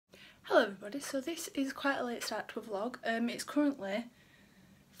Hello everybody, so this is quite a late start to a vlog. It's currently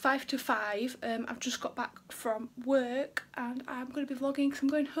 5 to 5. I've just got back from work and I'm going to be vlogging because I'm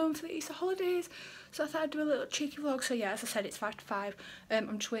going home for the Easter holidays. So I thought I'd do a little cheeky vlog. So yeah, as I said, it's 5 to 5.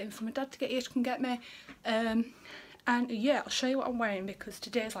 I'm just waiting for my dad to get here to come get me. And yeah, I'll show you what I'm wearing because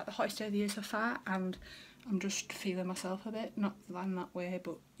today is like the hottest day of the year so far and I'm just feeling myself a bit. Not that I'm that way,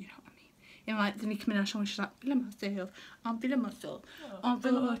 but you know what I mean. You know, like the Nicki Minaj song, she's like, feeling myself, I'm feeling myself, I'm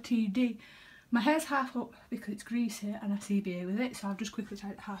feeling OTD. My hair's half up because it's greasy and I CBA with it, so I've just quickly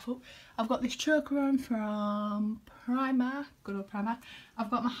tied it half up. I've got this choker on from Primark, good old Primark.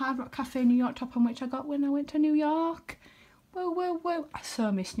 I've got my Hard Rock Cafe New York top on, which I got when I went to New York. Whoa, whoa, whoa. I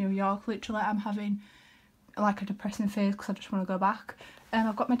so miss New York, literally. I'm having like a depressing phase because I just want to go back.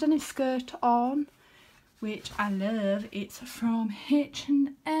 I've got my denim skirt on, which I love. It's from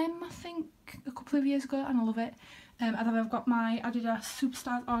H&M, I think, a couple of years ago, and I love it. And then I've got my Adidas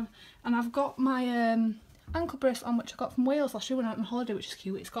Superstars on, and I've got my ankle bracelet on, which I got from Wales last year when I went on holiday, which is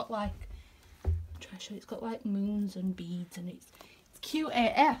cute. It's got like, I'm trying to show you, it's got like moons and beads, and it's cute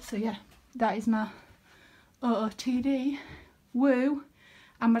AF. So yeah, that is my OOTD. Woo!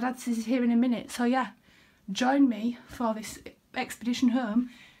 And my dad says he's here in a minute, so yeah, join me for this expedition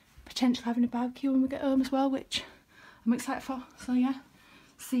home. Potentially having a barbecue when we get home as well, which I'm excited for. So yeah,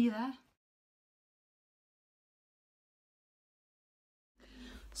 see you there.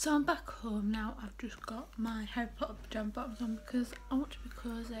 So I'm back home now. I've just got my Harry Potter pyjama bottoms on because I want to be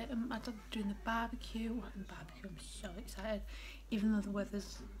cozy. My dad's doing the barbecue. I'm so excited, even though the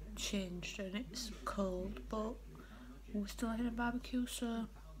weather's changed and it's cold, but we're still having a barbecue, so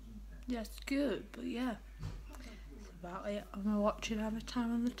yeah, it's good. But yeah, about it. I'm watching Hammer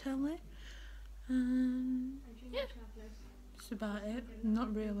Time on the telly, and yeah, that's about it. I'm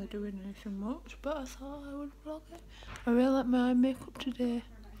not really doing anything much, but I thought I would vlog it. I really like my makeup today.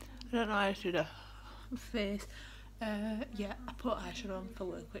 I don't know how to do the face. Yeah, I put eyeshadow on for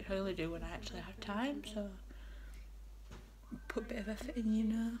work, which I only do when I actually have time, so put a bit of effort in, you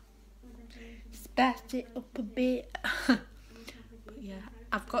know, spice it up a bit. But yeah,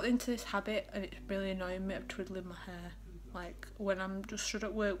 I've got into this habit and it's really annoying me of twiddling my hair. Like when I'm just stood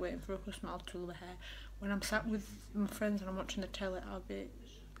at work waiting for a customer, I'll twiddle the hair. When I'm sat with my friends and I'm watching the telly, I'll be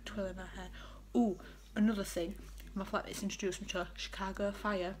twirling my hair. Ooh, another thing, my flatmate's introduced me to Chicago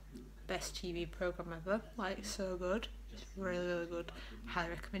Fire, best TV programme ever. Like, so good. It's really, really good. Highly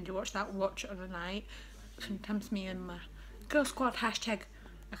recommend you watch that. Watch it on a night. Sometimes me and my girl squad hashtag,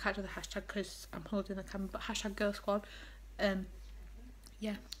 I can't do the hashtag because I'm holding the camera, but hashtag girl squad.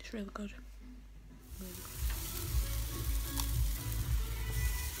 Yeah, it's really good. Really good.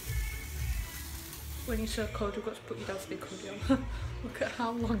 When you're so cold, you've got to put your dad's big hoodie on. Look at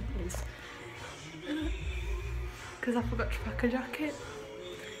how long it is. Because I forgot to pack a jacket.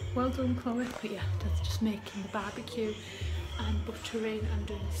 Well done, Chloe. But yeah, Dad's just making the barbecue and buttering and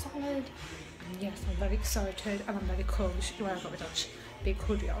doing the salad. And yes, I'm very excited and I'm very cold. This is why I got my dad's big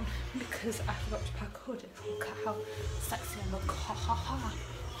hoodie on, because I forgot to pack a hoodie. Look at how sexy I look. Ha ha ha.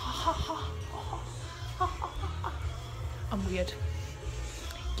 Ha ha ha. Ha ha ha. I'm weird.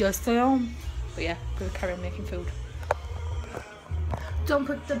 Yes, I am. But yeah, we're gonna carry on making food. Don't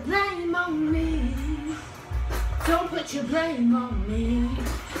put the blame on me. Don't put your blame on me.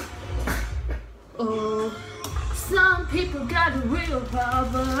 Oh, some people got a real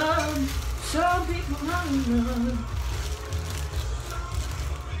problem. Some people don't know.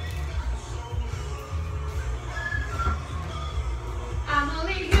 I'm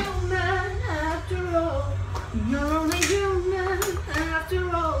only human after all. You're only human after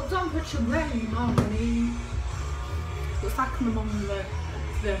all. Don't put your blame on me. Looks like I'm on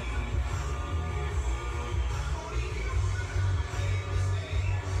the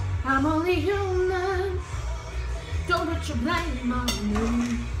I'm only human. Don't put your blame on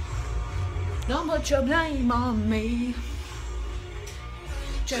me. Don't put your blame on me.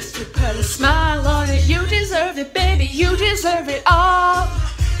 Just to put a smile on it. You deserve it, baby. You deserve it all.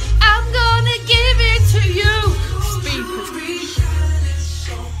 I'm gonna give it to you. Speakers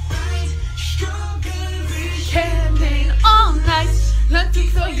camping all night. Lucky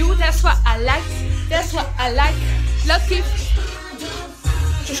for you, that's what I like. That's what I like. Lucky.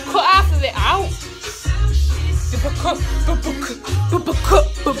 Just cut half of it out.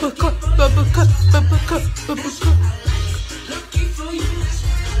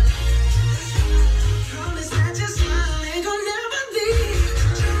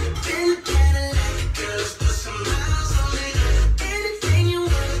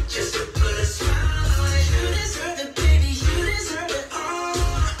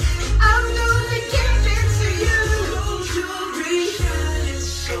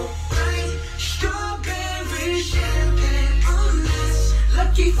 So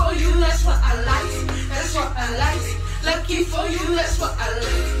Lucky for you, that's what I like. That's what I like. Lucky for you, that's what I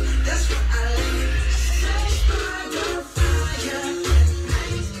like. That's what I like.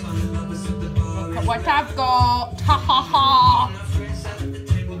 Look at what I've got. Ha ha ha.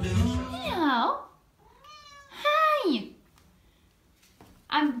 Hello. Hi.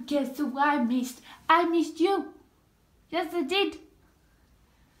 Guess who I missed? I missed you. Yes, I did.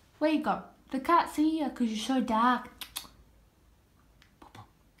 Where you go? They can't see you because you're so dark.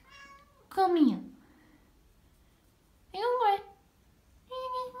 Come here. Are you hungry? Are you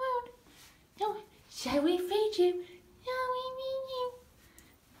getting food? No. Shall we feed you? Shall we feed you?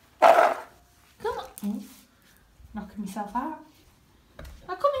 Come on. Oh, knocking myself out.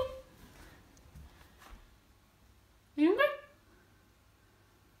 I'm coming. Are you hungry?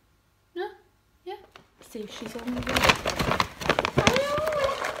 No? Yeah. See if she's hungry. Are you hungry?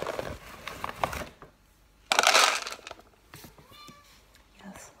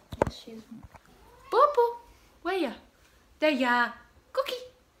 Yes. Yes, she's hungry. Bobo, where you? There you are. Cookie.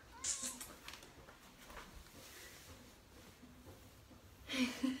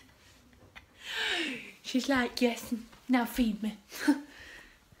 She's like, yes, now feed me.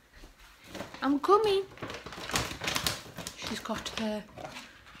 I'm coming. She's got her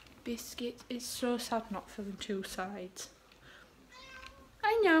biscuits. It's so sad not filling two sides.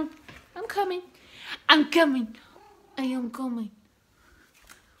 I know. I'm coming. I'm coming. I am coming.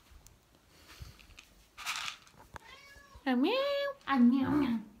 Meow. Meow.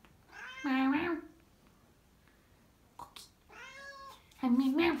 Meow. Meow. Cookie.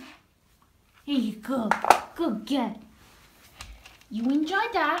 Meow. Meow. Here you go. Good girl. You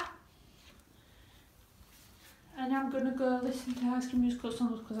enjoyed that? And I'm going to go listen to High School Musical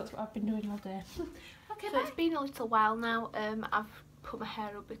songs because that's what I've been doing all day. Okay, so it's been a little while now. I've put my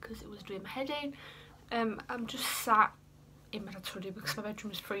hair up because it was doing my head in. I'm just sat in my dad's hoodie because my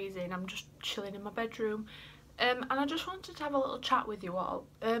bedroom is freezing. I'm just chilling in my bedroom. And I just wanted to have a little chat with you all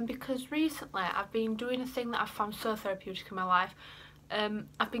because recently I've been doing a thing that I've found so therapeutic in my life.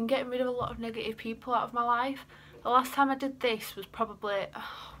 I've been getting rid of a lot of negative people out of my life. The last time I did this was probably,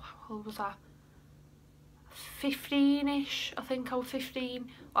 how old was I? 15ish. I think I was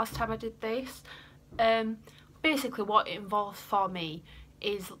 15 last time I did this. Basically what it involves for me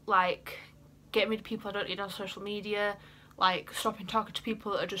is like getting rid of people I don't need on social media, like stopping talking to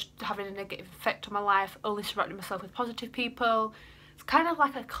people that are just having a negative effect on my life, only surrounding myself with positive people. It's kind of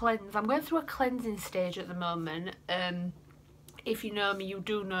like a cleanse. I'm going through a cleansing stage at the moment. If you know me, you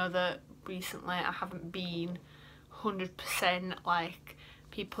do know that recently I haven't been 100%, like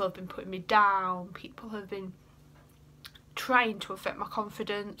people have been putting me down, people have been trying to affect my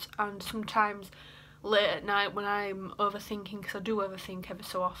confidence, and sometimes late at night when I'm overthinking, because I do overthink ever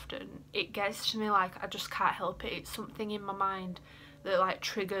so often, it gets to me like I just can't help it. It's something in my mind that like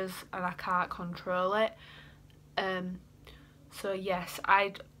triggers and I can't control it. So yes,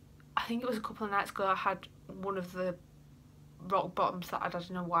 I think it was a couple of nights ago I had one of the rock bottoms that I'd had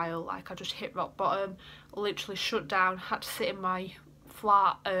in a while. Like I just hit rock bottom, literally shut down, had to sit in my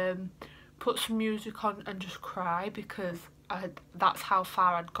flat, put some music on and just cry because that's how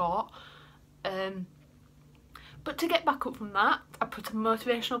far I'd got. But to get back up from that, I put a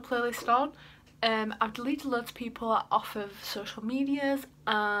motivational playlist on. I've deleted loads of people off of social medias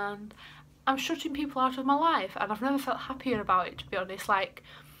and I'm shutting people out of my life, and I've never felt happier about it, to be honest. Like,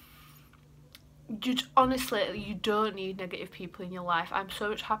 honestly, you don't need negative people in your life. I'm so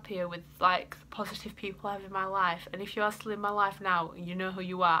much happier with like the positive people I have in my life, and if you are still in my life now, you know who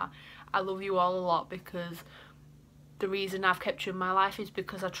you are. I love you all a lot because the reason I've kept you in my life is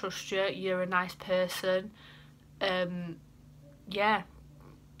because I trust you. You're a nice person. Yeah,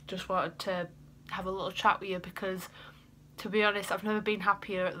 just wanted to have a little chat with you because, to be honest, I've never been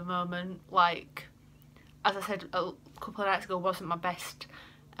happier at the moment. Like, as I said a couple of nights ago, wasn't my best.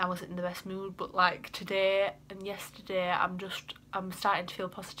 I wasn't in the best mood, but like today and yesterday I'm starting to feel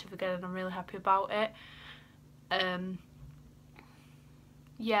positive again, and I'm really happy about it.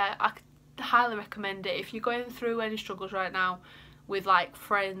 Yeah, I could highly recommend it if you're going through any struggles right now with like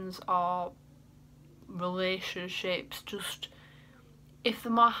friends or relationships. Just, if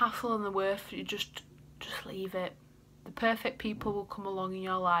they're more hassle than they're worth, you just leave it. The perfect people will come along in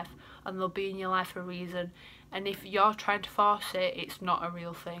your life, and they'll be in your life for a reason. And if you're trying to force it, it's not a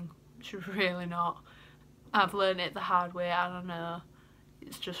real thing. It's really not. I've learned it the hard way. I don't know.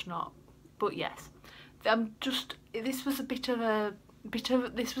 It's just not. But yes, this was a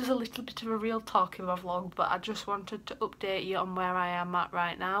little bit of a real talk in my vlog, but I just wanted to update you on where I am at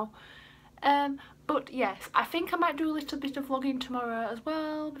right now. But yes, I think I might do a little bit of vlogging tomorrow as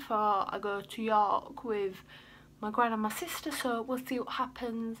well before I go to York with my gran and my sister, so we'll see what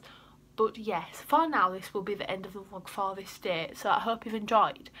happens. But yes, for now this will be the end of the vlog for this day, so I hope you've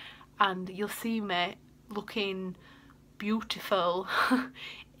enjoyed, and you'll see me looking beautiful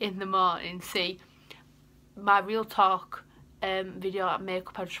in the morning. See, my real talk video at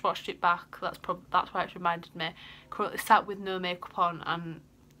makeup, I just watched it back, that's why it's reminded me. Currently sat with no makeup on, and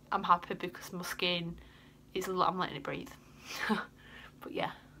I'm happy because my skin is I'm letting it breathe. But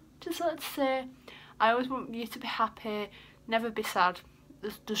yeah, just let's say I always want you to be happy, never be sad.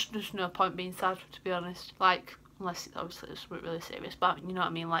 There's no point being sad, to be honest, like, unless obviously it's really serious, but you know what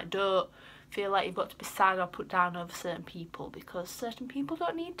I mean, like, don't feel like you've got to be sad or put down over certain people, because certain people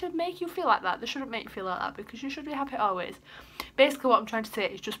don't need to make you feel like that. They shouldn't make you feel like that, because you should be happy always. Basically what I'm trying to say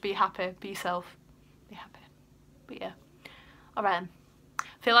is just be happy, be yourself, be happy. But yeah, alright then.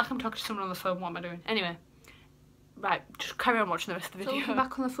 I feel like I'm talking to someone on the phone. What am I doing? Anyway, right, just carry on watching the rest of the video. So looking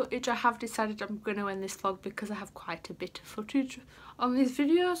back on the footage, I have decided I'm going to end this vlog because I have quite a bit of footage on this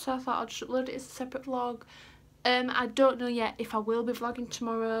video, so I thought I'll just upload it as a separate vlog. I don't know yet if I will be vlogging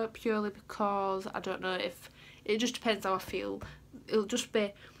tomorrow, purely because I don't know if, it just depends how I feel. It'll just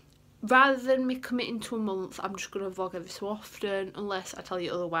be, rather than me committing to a month, I'm just going to vlog every so often, unless I tell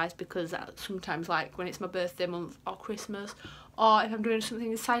you otherwise, because sometimes, like when it's my birthday month or Christmas, or if I'm doing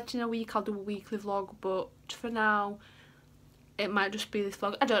something exciting a week, I'll do a weekly vlog. But for now, it might just be this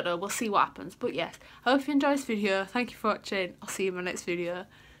vlog. I don't know, we'll see what happens. But yes, I hope you enjoyed this video. Thank you for watching. I'll see you in my next video.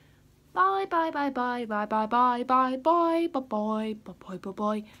 Bye bye bye bye bye bye bye bye bye bye bye bye bye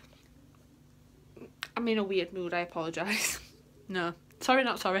bye. I'm in a weird mood, I apologise. No, sorry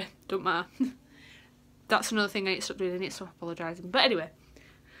not sorry, don't matter. That's another thing I need to stop doing, I need to stop apologising. But anyway,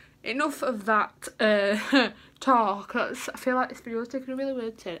 enough of that talk. I feel like this video is taking a really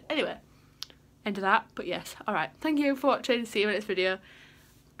weird turn. Anyway, end of that. But yes, alright, thank you for watching, see you in the next video.